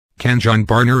Kenjon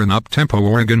Barner and up-tempo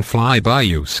Oregon fly by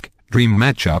USC. Dream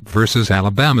matchup versus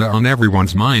Alabama on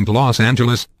everyone's mind. Los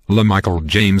Angeles. LaMichael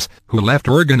James, who left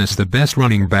Oregon as the best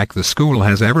running back the school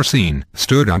has ever seen,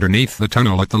 stood underneath the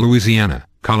tunnel at the Louisiana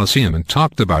Coliseum and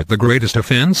talked about the greatest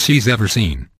offense he's ever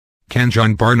seen.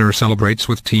 Kenjon Barner celebrates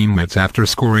with teammates after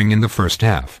scoring in the first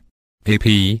half. AP,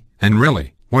 and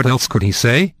really, what else could he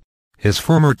say? His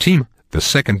former team, the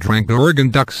second-ranked Oregon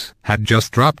Ducks, had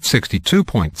just dropped 62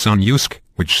 points on USC,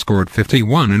 which scored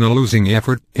 51 in a losing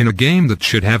effort, in a game that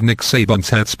should have Nick Saban's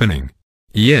head spinning.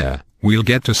 Yeah, we'll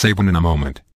get to Saban in a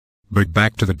moment. But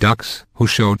back to the Ducks, who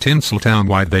showed Tinseltown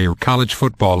why they are college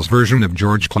football's version of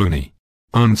George Clooney.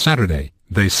 On Saturday,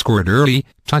 they scored early,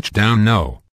 touchdown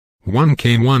no. One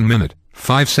came 1 minute,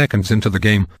 5 seconds into the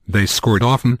game. They scored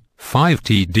often, 5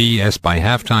 TDS by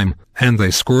halftime, and they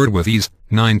scored with ease,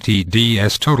 9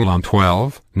 TDS total on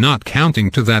 12, not counting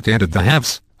to that ended the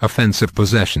half's offensive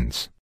possessions.